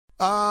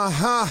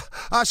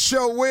I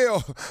sure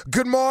will.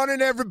 Good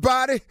morning,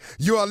 everybody.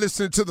 You are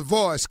listening to The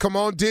Voice. Come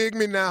on, dig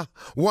me now.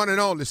 One and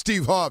only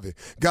Steve Harvey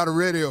got a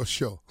radio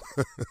show.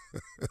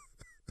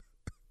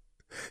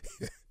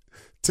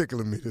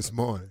 Tickling me this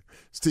morning.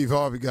 Steve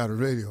Harvey got a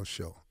radio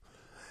show.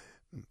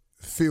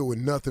 Filled with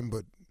nothing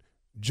but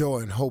joy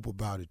and hope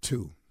about it,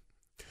 too.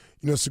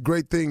 You know, it's a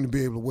great thing to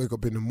be able to wake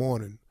up in the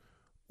morning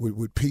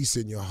with peace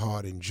in your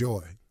heart and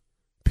joy.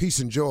 Peace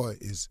and joy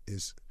is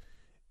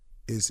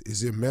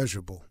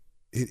immeasurable.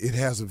 It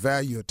has a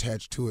value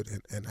attached to it,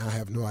 and I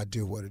have no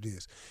idea what it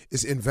is.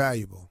 It's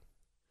invaluable.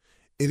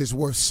 It is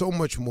worth so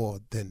much more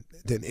than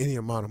any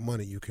amount of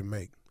money you can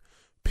make.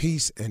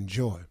 Peace and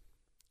joy.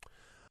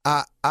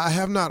 I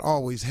have not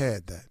always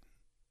had that.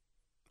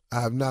 I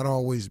have not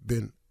always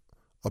been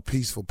a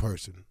peaceful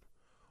person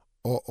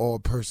or a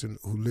person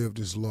who lived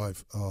his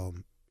life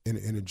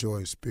in a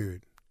joyous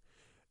spirit.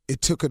 It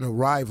took an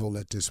arrival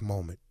at this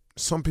moment.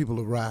 Some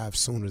people arrive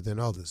sooner than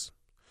others.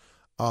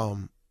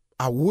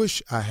 I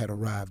wish I had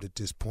arrived at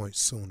this point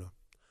sooner,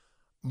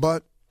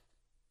 but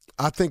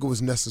I think it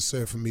was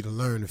necessary for me to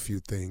learn a few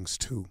things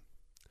too.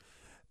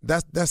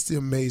 That's the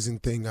amazing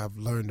thing I've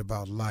learned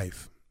about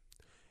life,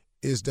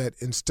 is that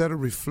instead of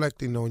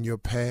reflecting on your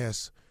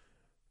past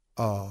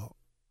incidences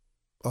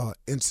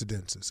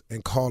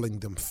and calling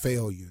them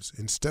failures,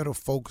 instead of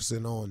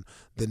focusing on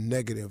the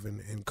negative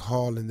and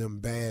calling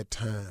them bad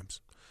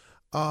times,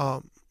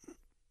 I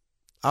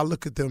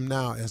look at them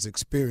now as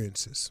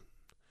experiences.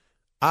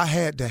 I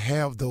had to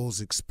have those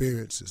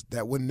experiences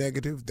that were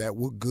negative, that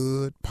were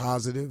good,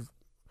 positive,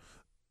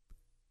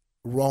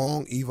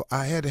 wrong, evil.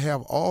 I had to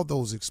have all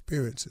those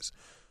experiences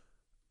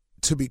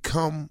to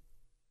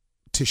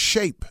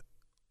shape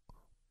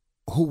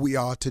who we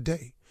are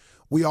today.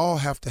 We all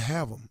have to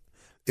have them.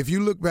 If you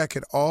look back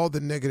at all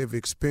the negative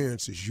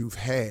experiences you've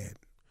had,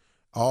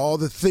 all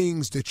the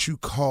things that you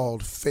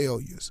called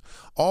failures,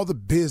 all the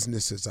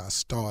businesses I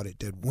started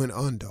that went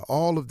under,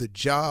 all of the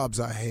jobs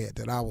I had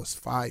that I was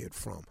fired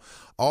from,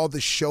 all the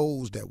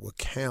shows that were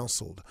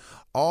canceled,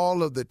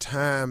 all of the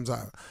times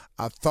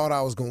I thought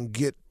I was going to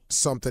get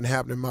something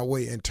happening my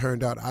way and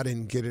turned out I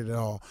didn't get it at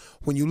all.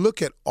 When you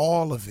look at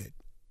all of it,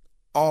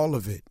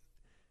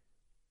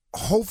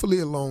 hopefully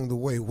along the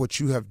way, what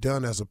you have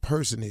done as a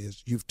person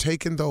is you've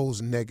taken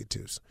those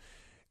negatives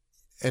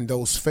and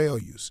those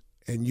failures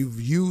and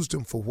you've used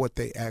them for what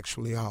they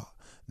actually are.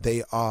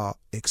 They are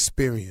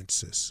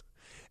experiences.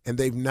 And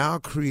they've now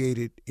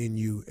created in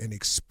you an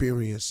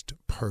experienced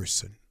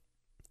person.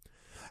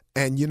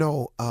 And,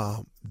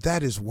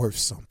 that is worth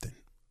something.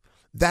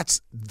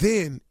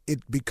 Then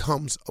it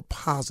becomes a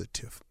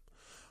positive.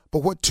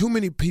 But what too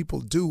many people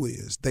do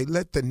is they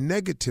let the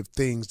negative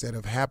things that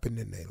have happened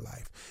in their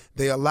life,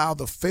 they allow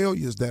the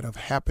failures that have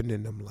happened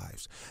in their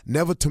lives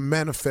never to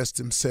manifest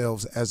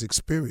themselves as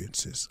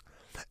experiences.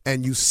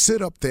 And you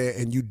sit up there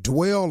and you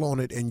dwell on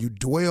it and you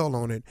dwell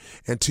on it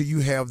until you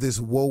have this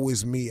woe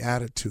is me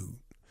attitude.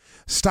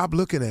 Stop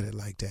looking at it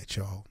like that,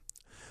 y'all.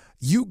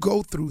 You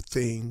go through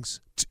things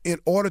in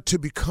order to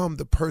become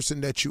the person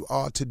that you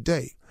are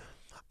today.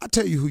 I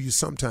tell you who you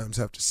sometimes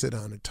have to sit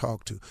down and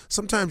talk to.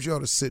 Sometimes you ought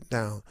to sit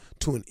down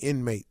to an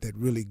inmate that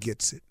really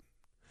gets it.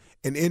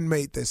 An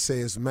inmate that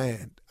says,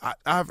 man,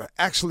 I've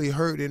actually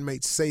heard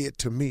inmates say it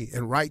to me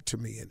and write to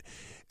me.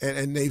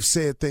 And they've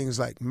said things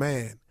like,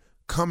 man,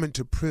 coming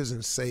to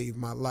prison saved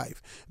my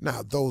life.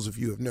 Now, those of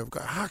you have never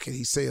gone, how can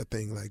he say a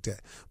thing like that?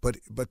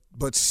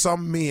 But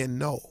some men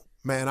know,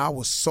 man, I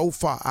was so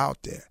far out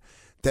there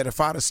that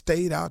if I'd have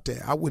stayed out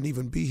there, I wouldn't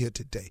even be here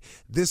today.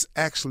 This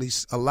actually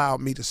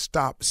allowed me to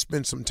stop,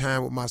 spend some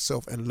time with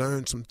myself and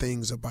learn some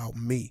things about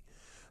me.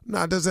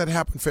 Now, does that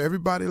happen for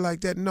everybody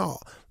like that? No.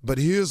 But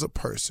here's a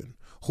person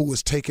who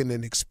has taken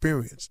an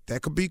experience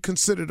that could be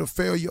considered a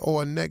failure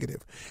or a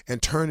negative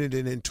and turning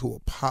it into a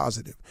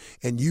positive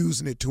and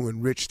using it to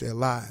enrich their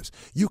lives.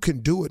 You can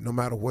do it no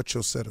matter what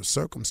your set of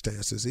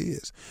circumstances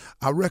is.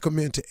 I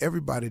recommend to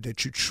everybody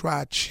that you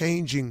try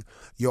changing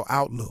your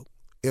outlook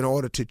in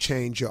order to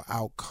change your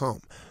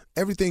outcome.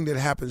 Everything that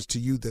happens to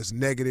you that's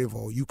negative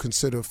or you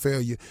consider a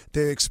failure,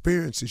 they're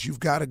experiences. You've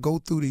got to go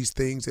through these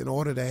things in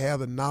order to have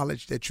the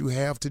knowledge that you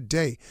have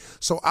today.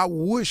 So I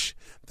wish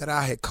that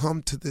I had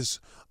come to this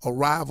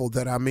arrival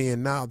that I'm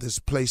in now, this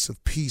place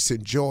of peace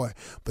and joy.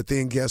 But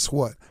then guess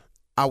what?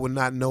 I would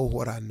not know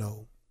what I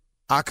know.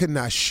 I could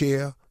not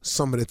share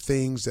some of the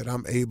things that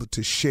I'm able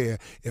to share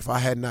if I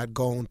had not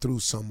gone through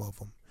some of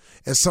them.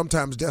 And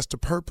sometimes that's the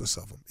purpose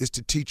of them, is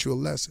to teach you a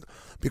lesson.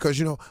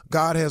 Because,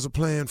 God has a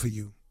plan for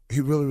you.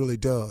 He really, really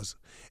does.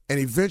 And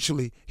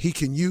eventually he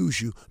can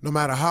use you no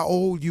matter how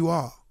old you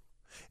are.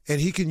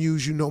 And he can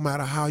use you no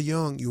matter how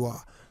young you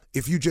are.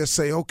 If you just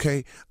say,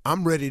 okay,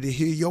 I'm ready to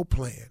hear your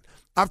plan.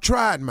 I've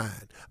tried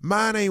mine.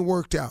 Mine ain't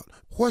worked out.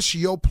 What's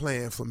your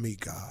plan for me,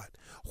 God?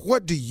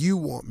 What do you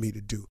want me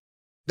to do?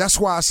 That's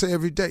why I say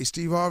every day,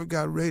 Steve Harvey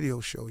got a radio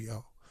show,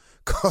 y'all.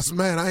 Because,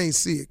 man, I ain't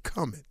see it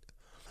coming.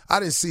 I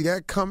didn't see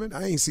that coming.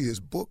 I ain't see this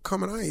book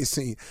coming. I ain't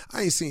seen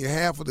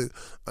half of the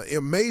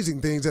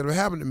amazing things that have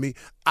happened to me.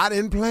 I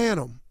didn't plan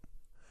them.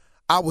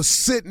 I was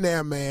sitting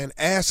there, man,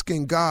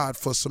 asking God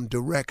for some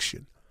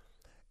direction.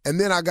 And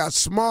then I got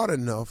smart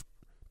enough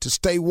to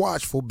stay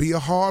watchful, be a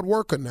hard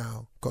worker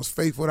now, because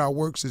faith without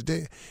works is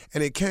dead.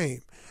 And it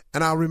came.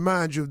 And I'll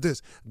remind you of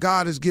this.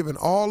 God has given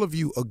all of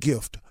you a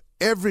gift.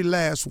 Every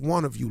last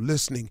one of you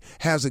listening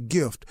has a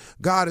gift.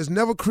 God has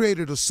never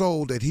created a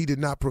soul that he did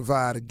not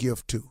provide a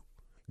gift to.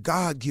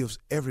 God gives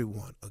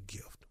everyone a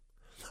gift.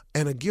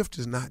 And a gift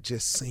is not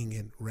just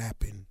singing,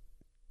 rapping,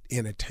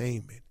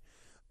 entertainment.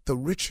 The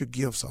richer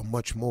gifts are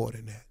much more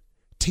than that.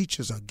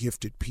 Teachers are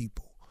gifted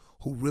people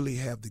who really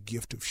have the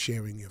gift of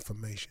sharing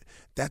information.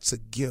 That's a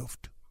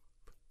gift.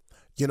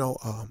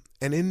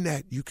 And in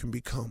that you can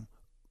become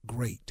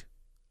great.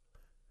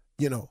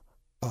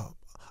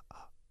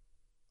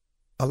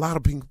 A lot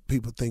of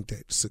people think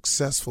that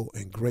successful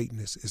and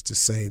greatness is the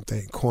same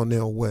thing.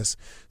 Cornel West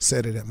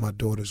said it at my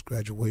daughter's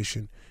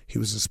graduation. He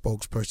was a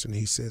spokesperson.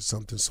 He said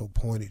something so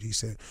pointed. He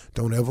said,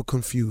 don't ever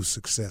confuse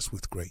success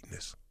with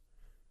greatness.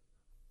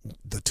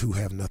 The two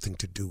have nothing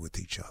to do with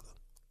each other.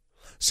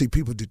 See,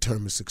 people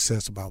determine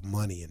success about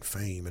money and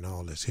fame and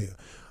all this here.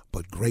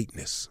 But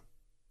greatness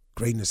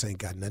ain't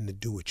got nothing to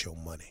do with your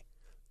money.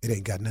 It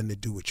ain't got nothing to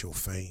do with your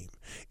fame.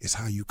 It's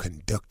how you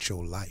conduct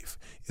your life.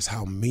 It's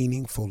how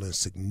meaningful and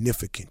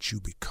significant you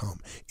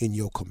become in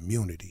your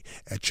community,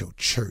 at your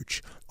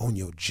church, on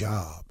your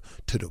job,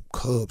 to the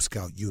Cub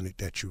Scout unit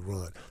that you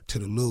run, to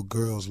the little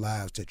girls'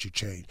 lives that you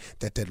change,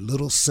 that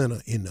little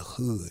center in the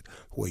hood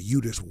where you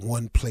just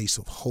one place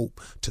of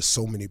hope to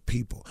so many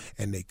people,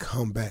 and they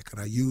come back. And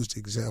I used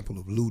the example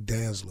of Lou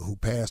Danzler, who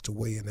passed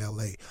away in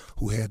L.A.,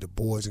 who had the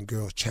Boys and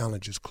Girls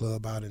Challengers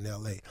Club out in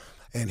L.A.,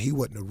 and he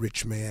wasn't a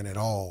rich man at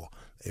all.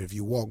 If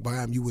you walk by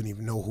him, you wouldn't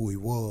even know who he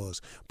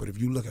was. But if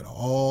you look at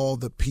all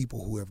the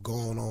people who have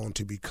gone on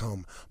to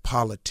become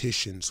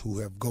politicians, who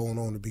have gone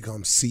on to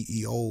become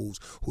CEOs,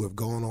 who have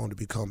gone on to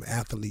become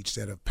athletes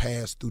that have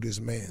passed through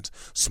this man's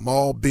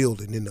small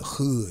building in the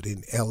hood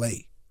in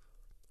L.A.,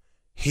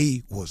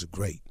 he was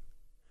great.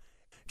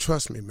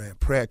 Trust me, man,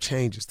 prayer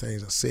changes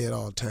things. I say it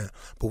all the time.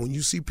 But when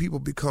you see people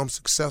become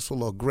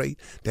successful or great,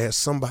 there's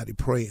somebody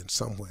praying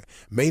somewhere.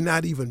 May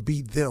not even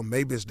be them.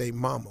 Maybe it's their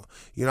mama.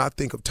 I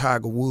think of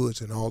Tiger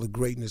Woods and all the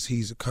greatness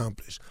he's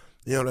accomplished.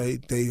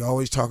 They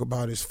always talk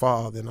about his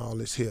father and all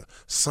this here.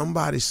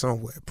 Somebody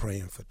somewhere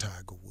praying for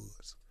Tiger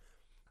Woods.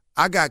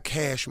 I got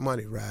Cash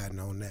Money riding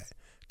on that.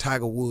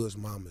 Tiger Woods'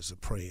 mama is a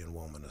praying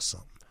woman or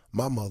something.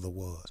 My mother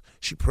was.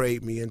 She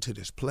prayed me into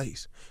this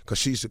place because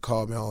she used to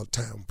call me all the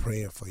time, "I'm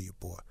praying for you,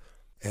 boy."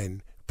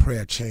 And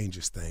prayer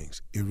changes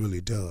things. It really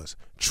does.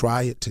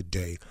 Try it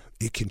today.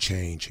 It can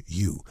change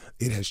you.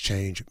 It has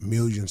changed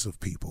millions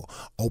of people.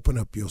 Open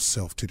up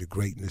yourself to the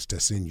greatness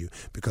that's in you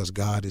because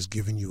God has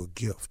given you a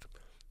gift.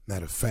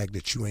 Now, the fact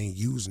that you ain't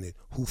using it,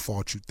 who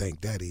fault you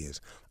think that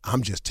is?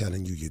 I'm just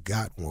telling you, you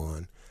got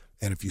one.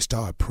 And if you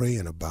start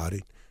praying about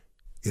it,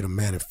 it'll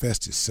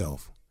manifest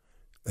itself.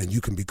 And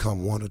you can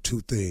become one or two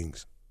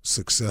things,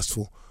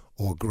 successful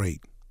or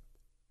great,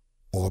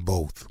 or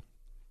both.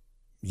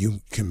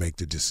 You can make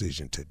the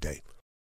decision today.